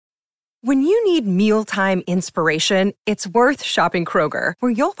When you need mealtime inspiration, it's worth shopping Kroger,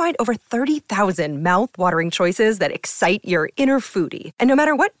 where you'll find over 30,000 mouth-watering choices that excite your inner foodie. And no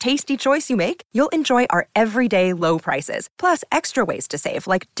matter what tasty choice you make, you'll enjoy our everyday low prices, plus extra ways to save,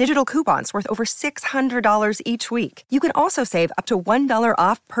 like digital coupons worth over $600 each week. You can also save up to $1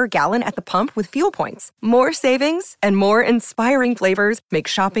 off per gallon at the pump with fuel points. More savings and more inspiring flavors make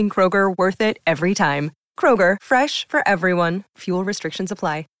shopping Kroger worth it every time. Kroger, fresh for everyone. Fuel restrictions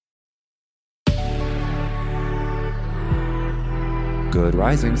apply. Good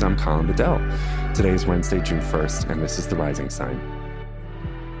Risings, I'm Colin Bedell. Today is Wednesday, June 1st, and this is the Rising Sign.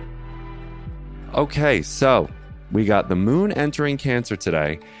 Okay, so we got the moon entering Cancer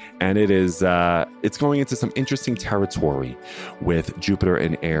today, and it's going into some interesting territory with Jupiter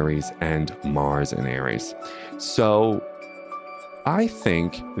in Aries and Mars in Aries. So I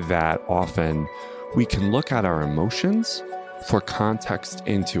think that often we can look at our emotions for context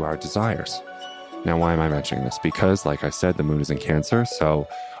into our desires. Now, why am I mentioning this? Because, like I said, the moon is in Cancer. So,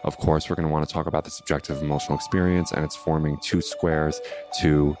 of course, we're going to want to talk about the subjective emotional experience, and it's forming two squares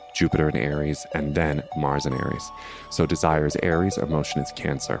to Jupiter in Aries and then Mars in Aries. So desire is Aries, emotion is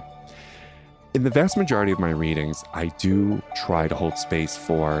Cancer. In the vast majority of my readings, I do try to hold space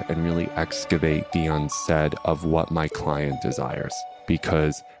for and really excavate the unsaid of what my client desires,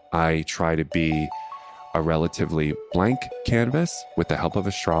 because I try to be a relatively blank canvas with the help of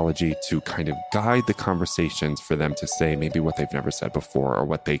astrology to kind of guide the conversations for them to say maybe what they've never said before, or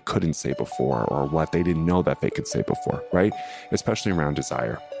what they couldn't say before, or what they didn't know that they could say before, right? Especially around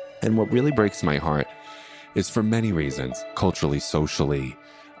desire. And what really breaks my heart is, for many reasons, culturally, socially,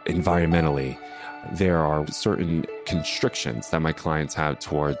 environmentally, there are certain constrictions that my clients have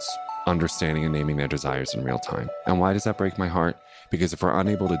towards understanding and naming their desires in real time. And why does that break my heart? Because if we're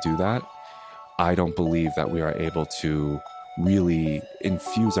unable to do that, I don't believe that we are able to really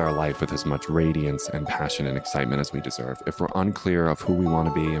infuse our life with as much radiance and passion and excitement as we deserve. If we're unclear of who we want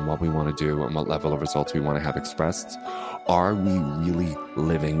to be and what we want to do and what level of results we want to have expressed, are we really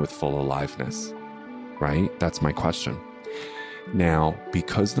living with full aliveness? Right? That's my question. Now,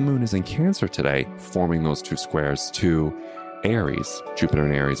 because the moon is in Cancer today, forming those two squares to Aries, Jupiter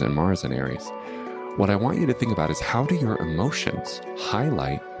in Aries and Mars in Aries, what I want you to think about is, how do your emotions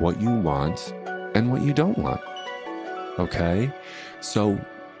highlight what you want and what you don't want? Okay? So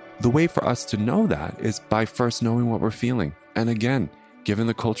the way for us to know that is by first knowing what we're feeling. And again, given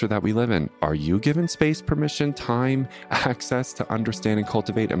the culture that we live in, are you given space, permission, time, access to understand and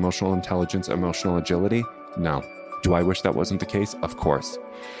cultivate emotional intelligence, emotional agility? No. Do I wish that wasn't the case? Of course.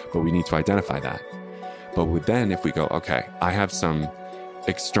 But we need to identify that. But then if we go, okay, I have some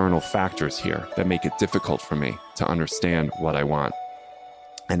external factors here that make it difficult for me to understand what I want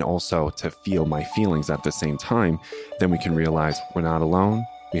and also to feel my feelings at the same time, then we can realize we're not alone.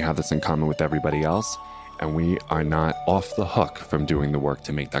 We have this in common with everybody else, and we are not off the hook from doing the work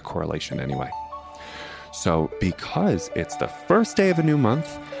to make that correlation anyway. So because it's the first day of a new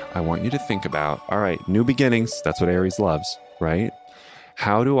month, I want you to think about, all right, new beginnings. That's what Aries loves, right?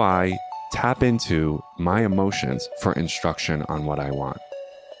 How do I tap into my emotions for instruction on what I want?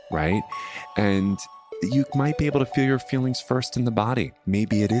 Right? And you might be able to feel your feelings first in the body.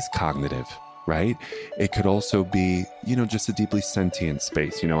 Maybe it is cognitive, right? It could also be, just a deeply sentient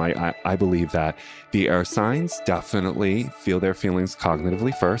space. I believe that the air signs definitely feel their feelings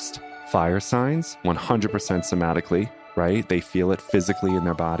cognitively first. Fire signs, 100% somatically, right? They feel it physically in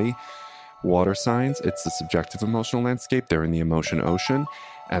their body. Water signs, it's the subjective emotional landscape. They're in the emotion ocean.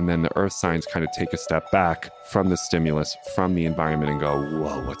 And then the earth signs kind of take a step back from the stimulus, from the environment, and go,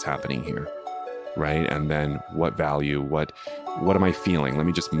 whoa, what's happening here? Right? And then what value, what am I feeling? Let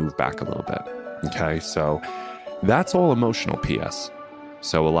me just move back a little bit. Okay. So that's all emotional PS.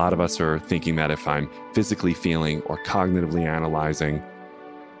 So a lot of us are thinking that if I'm physically feeling or cognitively analyzing,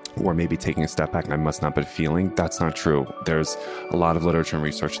 or maybe taking a step back, and I must not be feeling. That's not true. There's a lot of literature and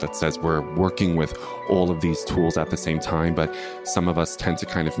research that says we're working with all of these tools at the same time, but some of us tend to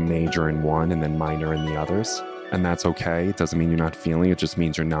kind of major in one and then minor in the others. And that's okay. It doesn't mean you're not feeling. It just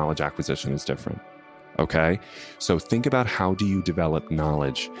means your knowledge acquisition is different. Okay? So think about, how do you develop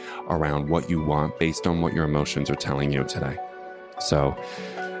knowledge around what you want based on what your emotions are telling you today? So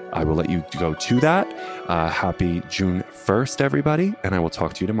I will let you go to that. Happy June 1st, everybody, and I will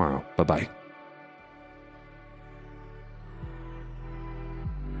talk to you tomorrow. Bye-bye.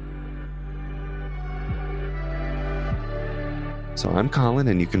 So I'm Colin,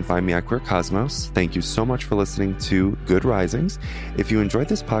 and you can find me at Queer Cosmos. Thank you so much for listening to Good Risings. If you enjoyed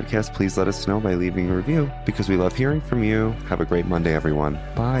this podcast, please let us know by leaving a review, because we love hearing from you. Have a great Monday, everyone.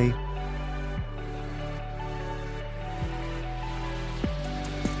 Bye.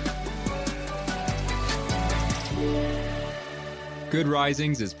 Good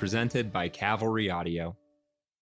Risings is presented by Cavalry Audio.